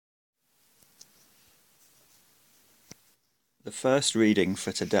The first reading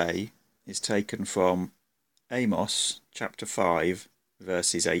for today is taken from Amos chapter 5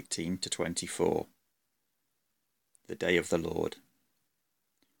 verses 18 to 24. The day of the Lord.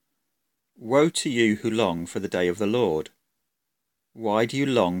 Woe to you who long for the day of the Lord. Why do you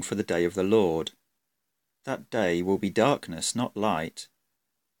long for the day of the Lord? That day will be darkness, not light.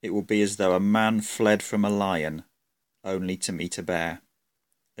 It will be as though a man fled from a lion, only to meet a bear,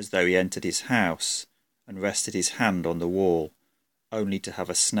 as though he entered his house and rested his hand on the wall, only to have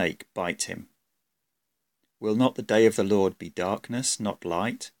a snake bite him. Will not the day of the Lord be darkness, not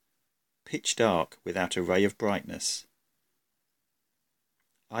light, pitch dark without a ray of brightness?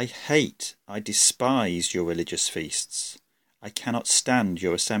 I despise your religious feasts. I cannot stand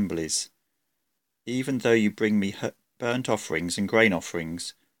your assemblies. Even though you bring me burnt offerings and grain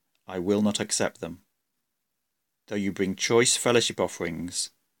offerings, I will not accept them. Though you bring choice fellowship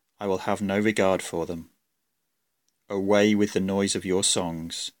offerings, I will have no regard for them. Away with the noise of your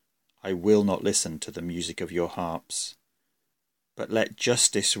songs. I will not listen to the music of your harps. But let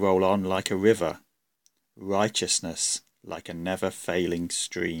justice roll on like a river, righteousness like a never-failing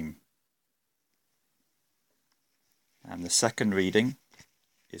stream. And the second reading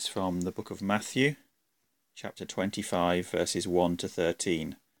is from the book of Matthew, chapter 25, verses 1 to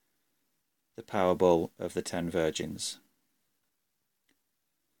 13, the parable of the 10 virgins.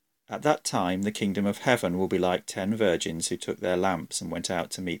 At that time the kingdom of heaven will be like 10 virgins who took their lamps and went out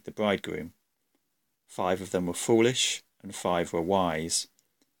to meet the bridegroom. 5 of them were foolish, and 5 were wise.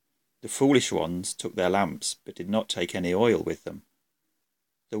 The foolish ones took their lamps, but did not take any oil with them.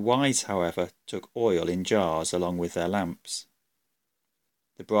 The wise, however, took oil in jars along with their lamps.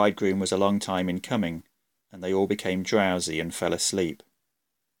 The bridegroom was a long time in coming, and they all became drowsy and fell asleep.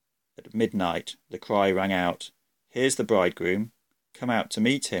 At midnight the cry rang out, "Here's the bridegroom, come out to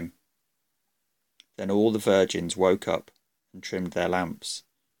meet him." Then all the virgins woke up and trimmed their lamps.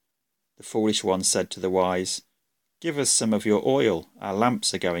 The foolish ones said to the wise, "Give us some of your oil, our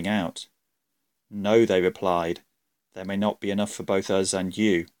lamps are going out." "No," they replied, "there may not be enough for both us and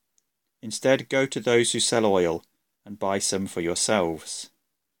you. Instead, go to those who sell oil and buy some for yourselves."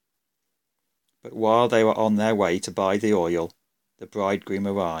 But while they were on their way to buy the oil, the bridegroom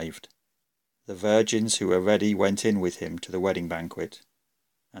arrived. The virgins who were ready went in with him to the wedding banquet,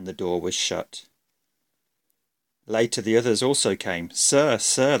 and the door was shut. Later the others also came. "Sir,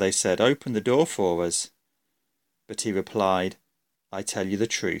 sir," they said, "open the door for us." But he replied, "I tell you the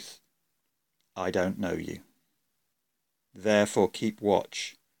truth, I don't know you. Therefore keep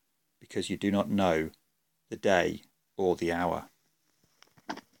watch, because you do not know the day or the hour."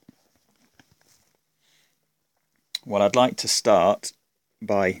 Well, I'd like to start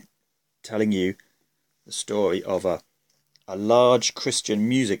by telling you the story of a large Christian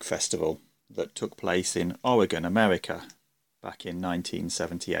music festival that took place in Oregon, America, back in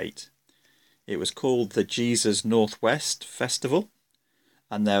 1978. It was called the Jesus Northwest Festival,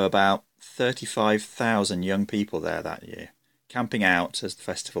 and there were about 35,000 young people there that year, camping out as the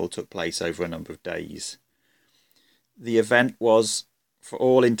festival took place over a number of days. The event was, for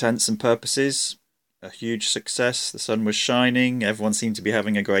all intents and purposes, a huge success. The sun was shining, everyone seemed to be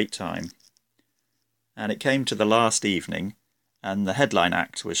having a great time. And it came to the last evening, and the headline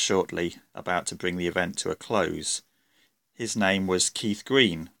act was shortly about to bring the event to a close. His name was Keith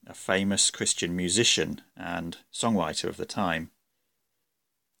Green, a famous Christian musician and songwriter of the time.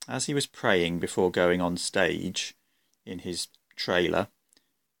 As he was praying before going on stage in his trailer,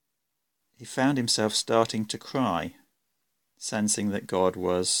 he found himself starting to cry, sensing that God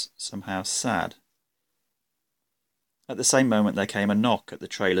was somehow sad. At the same moment there came a knock at the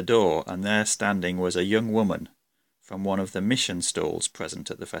trailer door, and there standing was a young woman from one of the mission stalls present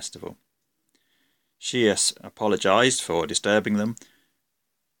at the festival. She apologized for disturbing them,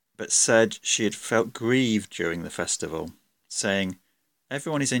 but said she had felt grieved during the festival, saying,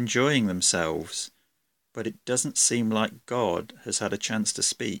 "Everyone is enjoying themselves, but it doesn't seem like God has had a chance to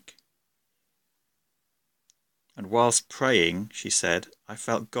speak. And whilst praying," she said, "I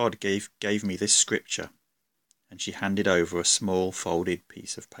felt God gave me this scripture." And she handed over a small folded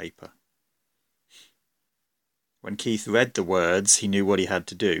piece of paper. When Keith read the words, he knew what he had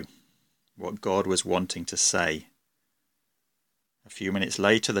to do, what God was wanting to say. A few minutes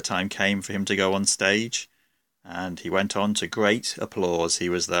later, the time came for him to go on stage, and he went on to great applause. He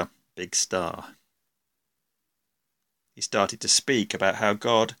was the big star. He started to speak about how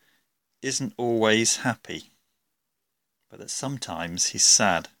God isn't always happy, but that sometimes he's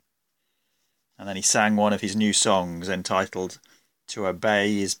sad. And then he sang one of his new songs entitled, "To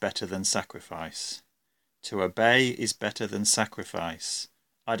Obey is Better Than Sacrifice." To obey is better than sacrifice.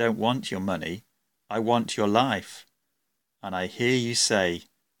 I don't want your money, I want your life. and I hear you say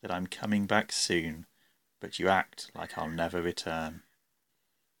that I'm coming back soon, but you act like I'll never return."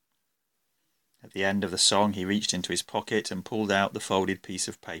 At the end of the song, he reached into his pocket and pulled out the folded piece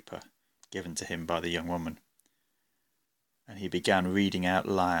of paper given to him by the young woman, and he began reading out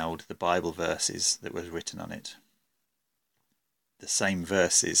loud the Bible verses that was written on it. The same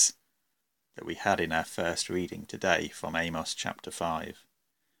verses that we had in our first reading today from Amos chapter 5.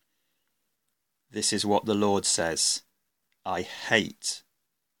 "This is what the Lord says. I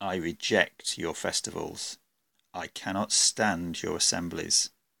reject your festivals. I cannot stand your assemblies.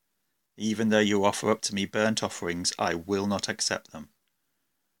 Even though you offer up to me burnt offerings, I will not accept them.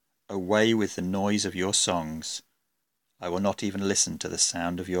 Away with the noise of your songs. I will not even listen to the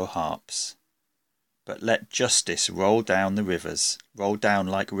sound of your harps. But let justice roll down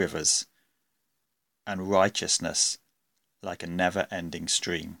like rivers, and righteousness like a never-ending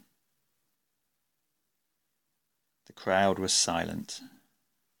stream." The crowd was silent.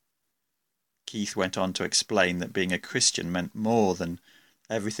 Keith went on to explain that being a Christian meant more than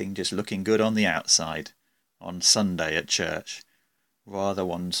everything just looking good on the outside on Sunday at church. Rather,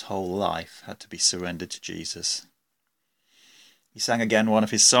 one's whole life had to be surrendered to Jesus. He sang again one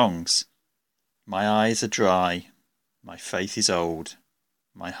of his songs. "My eyes are dry, my faith is old,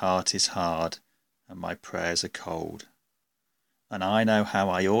 my heart is hard, and my prayers are cold. And I know how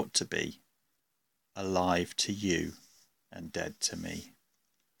I ought to be, alive to you and dead to me."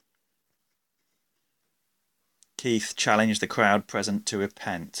 Keith challenged the crowd present to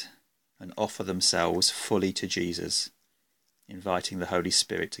repent and offer themselves fully to Jesus, inviting the Holy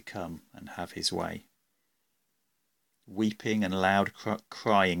Spirit to come and have his way. Weeping and loud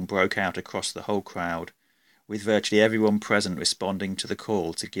crying broke out across the whole crowd, with virtually everyone present responding to the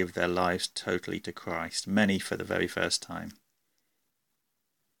call to give their lives totally to Christ, many for the very first time.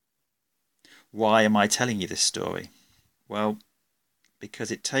 Why am I telling you this story? Well,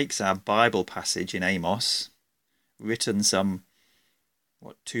 because it takes our Bible passage in Amos, written some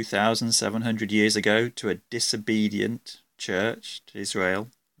 2,700 years ago to a disobedient church, to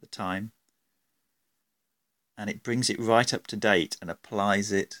Israel at the time, and it brings it right up to date and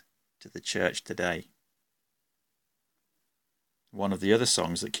applies it to the church today. One of the other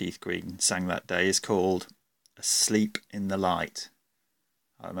songs that Keith Green sang that day is called "Asleep in the Light."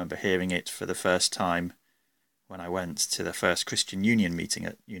 I remember hearing it for the first time when I went to the first Christian Union meeting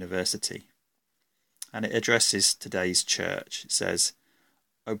at university. And it addresses today's church. It says,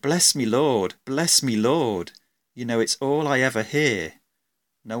 "Oh, bless me, Lord, you know it's all I ever hear.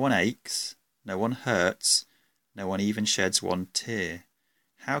 No one aches, no one hurts, no one even sheds one tear.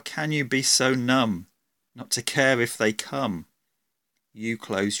 How can you be so numb, not to care if they come? You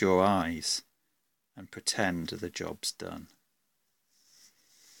close your eyes and pretend the job's done."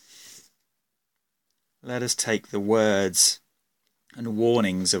 Let us take the words and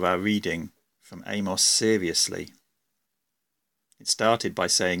warnings of our reading from Amos seriously. It started by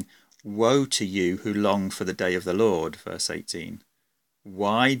saying, "Woe to you who long for the day of the Lord," verse 18.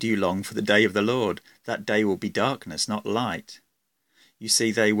 Why do you long for the day of the Lord? That day will be darkness, not light. You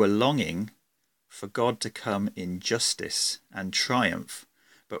see, they were longing for God to come in justice and triumph,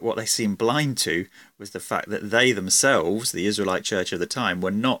 but what they seemed blind to was the fact that they themselves, the Israelite church of the time,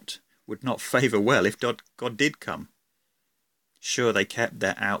 would not favour well if God did come. Sure, they kept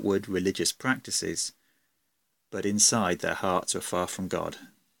their outward religious practices, but inside their hearts were far from God.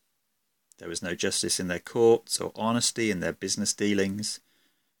 There was no justice in their courts or honesty in their business dealings,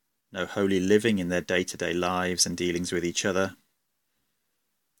 no holy living in their day-to-day lives and dealings with each other.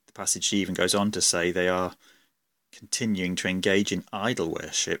 The passage even goes on to say they are continuing to engage in idol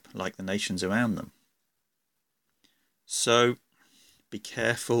worship like the nations around them. So, be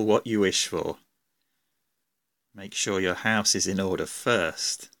careful what you wish for. Make sure your house is in order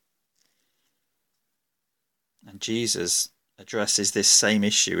first. And Jesus addresses this same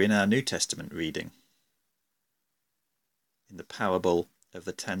issue in our New Testament reading, in the parable of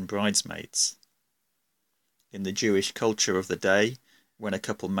the 10 bridesmaids. In the Jewish culture of the day, when a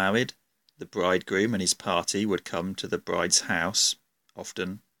couple married, the bridegroom and his party would come to the bride's house,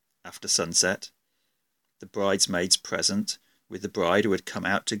 often after sunset. The bridesmaids present with the bride would come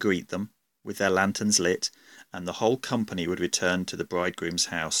out to greet them with their lanterns lit, and the whole company would return to the bridegroom's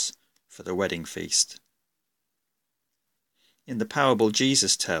house for the wedding feast. In the parable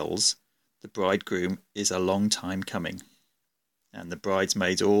Jesus tells, the bridegroom is a long time coming, and the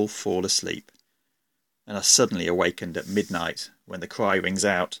bridesmaids all fall asleep and are suddenly awakened at midnight when the cry rings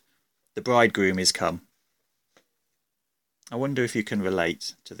out, "The bridegroom is come." I wonder if you can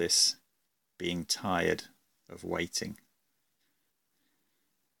relate to this being tired of waiting.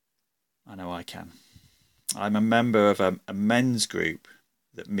 I know I can. I'm a member of a men's group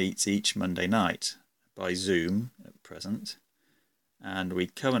that meets each Monday night by Zoom at present, and we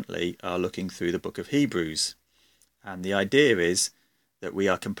currently are looking through the book of Hebrews, and the idea is that we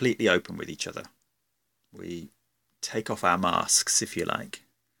are completely open with each other. We take off our masks, if you like,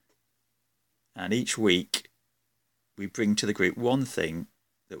 and each week we bring to the group one thing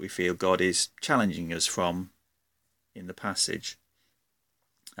that we feel God is challenging us from in the passage.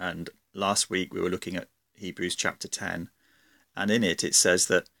 And last week we were looking at Hebrews chapter 10, and in it says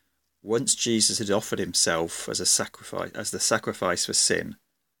that once Jesus had offered himself as a sacrifice, as the sacrifice for sin,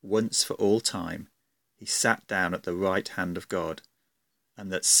 once for all time, he sat down at the right hand of God,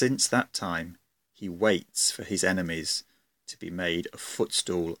 and that since that time he waits for his enemies to be made a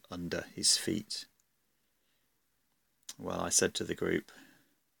footstool under his feet. Well, I said to the group,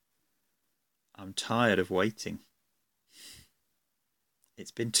 I'm tired of waiting.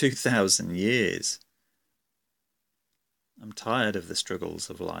 It's been 2,000 years. I'm tired of the struggles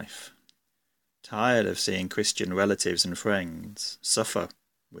of life. Tired of seeing Christian relatives and friends suffer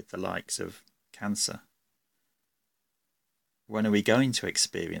with the likes of cancer. When are we going to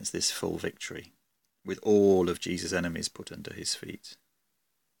experience this full victory, with all of Jesus' enemies put under his feet?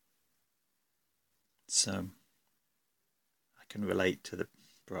 So, I can relate to the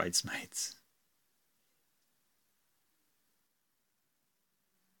bridesmaids.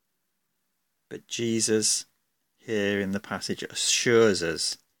 But Jesus, here in the passage, assures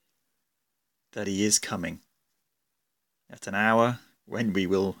us that he is coming at an hour when we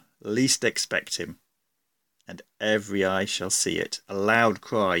will least expect him, and every eye shall see it. A loud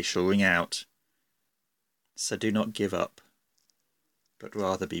cry shall ring out. So do not give up, but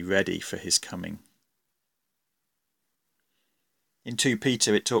rather be ready for his coming. In 2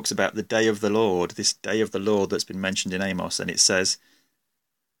 Peter it talks about the day of the Lord, this day of the Lord that's been mentioned in Amos, and it says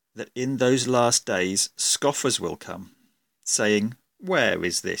that in those last days scoffers will come, saying, "Where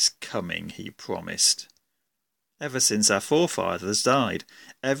is this coming he promised? Ever since our forefathers died,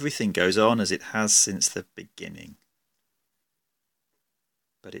 everything goes on as it has since the beginning."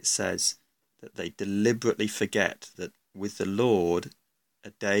 But it says that they deliberately forget that with the Lord, a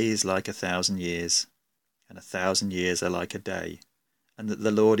day is like 1,000 years, and 1,000 years are like a day, and that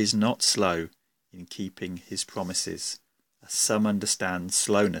the Lord is not slow in keeping his promises, as some understand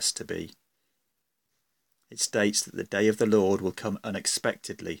slowness to be. It states that the day of the Lord will come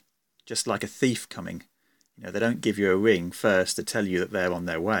unexpectedly, just like a thief coming. They don't give you a ring first to tell you that they're on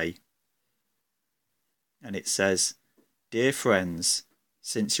their way. And it says, "Dear friends,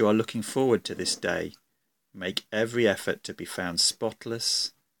 since you are looking forward to this day, make every effort to be found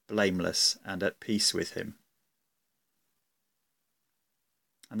spotless, blameless, and at peace with him."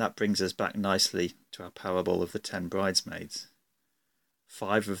 And that brings us back nicely to our parable of the 10 bridesmaids.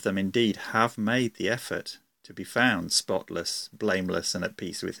 5 of them indeed have made the effort to be found spotless, blameless, and at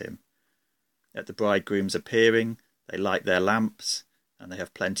peace with him. At the bridegroom's appearing, they light their lamps, and they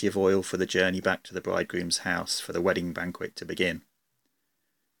have plenty of oil for the journey back to the bridegroom's house for the wedding banquet to begin.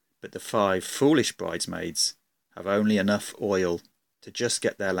 But the 5 foolish bridesmaids have only enough oil to just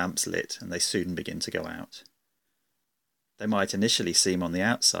get their lamps lit, and they soon begin to go out. They might initially seem on the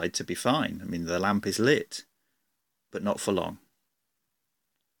outside to be fine. The lamp is lit, but not for long.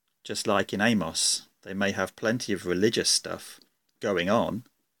 Just like in Amos, they may have plenty of religious stuff going on,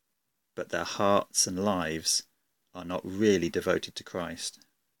 but their hearts and lives are not really devoted to Christ.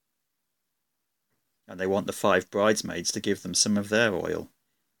 And they want the 5 bridesmaids to give them some of their oil.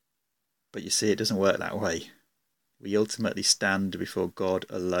 But you see, it doesn't work that way. We ultimately stand before God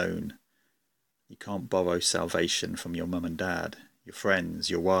alone. You can't borrow salvation from your mum and dad, your friends,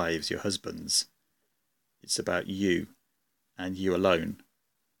 your wives, your husbands. It's about you and you alone,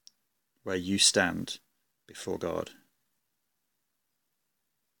 where you stand before God.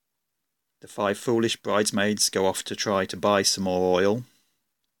 The 5 foolish bridesmaids go off to try to buy some more oil,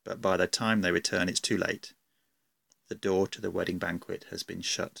 but by the time they return it's too late. The door to the wedding banquet has been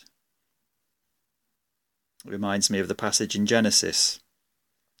shut. It reminds me of the passage in Genesis,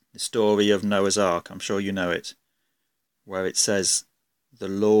 the story of Noah's Ark. I'm sure you know it, where it says, "The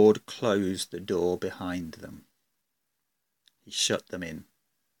Lord closed the door behind them." He shut them in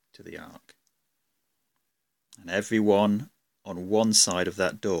to the ark. And everyone on one side of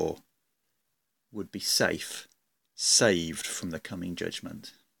that door would be safe, saved from the coming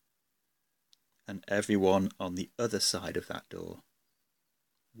judgment. And everyone on the other side of that door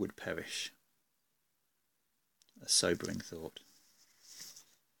would perish. A sobering thought.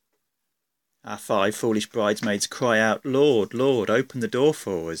 Our 5 foolish bridesmaids cry out, "Lord, Lord, open the door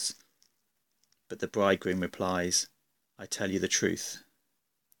for us." But the bridegroom replies, "I tell you the truth,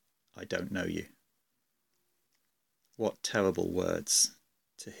 I don't know you." What terrible words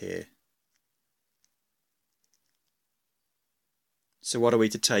to hear. So what are we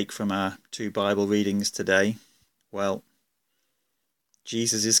to take from our 2 Bible readings today? Well,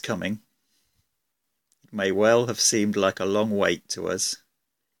 Jesus is coming. It may well have seemed like a long wait to us,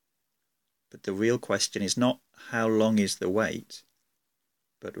 but the real question is not how long is the wait,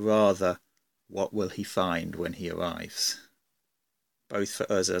 but rather what will he find when he arrives, both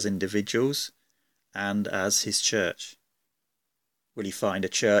for us as individuals and as his church. Will he find a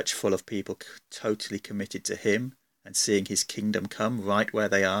church full of people totally committed to him and seeing his kingdom come right where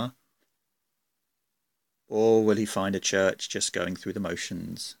they are? Or will he find a church just going through the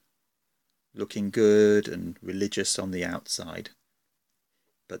motions, looking good and religious on the outside,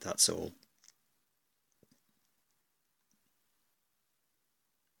 but that's all?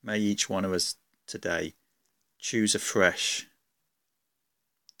 May each one of us today choose afresh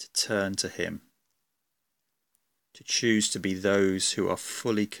to turn to him, to choose to be those who are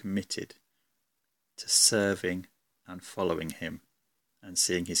fully committed to serving and following him and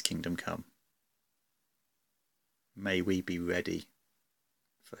seeing his kingdom come. May we be ready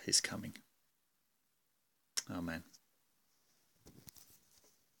for his coming. Amen.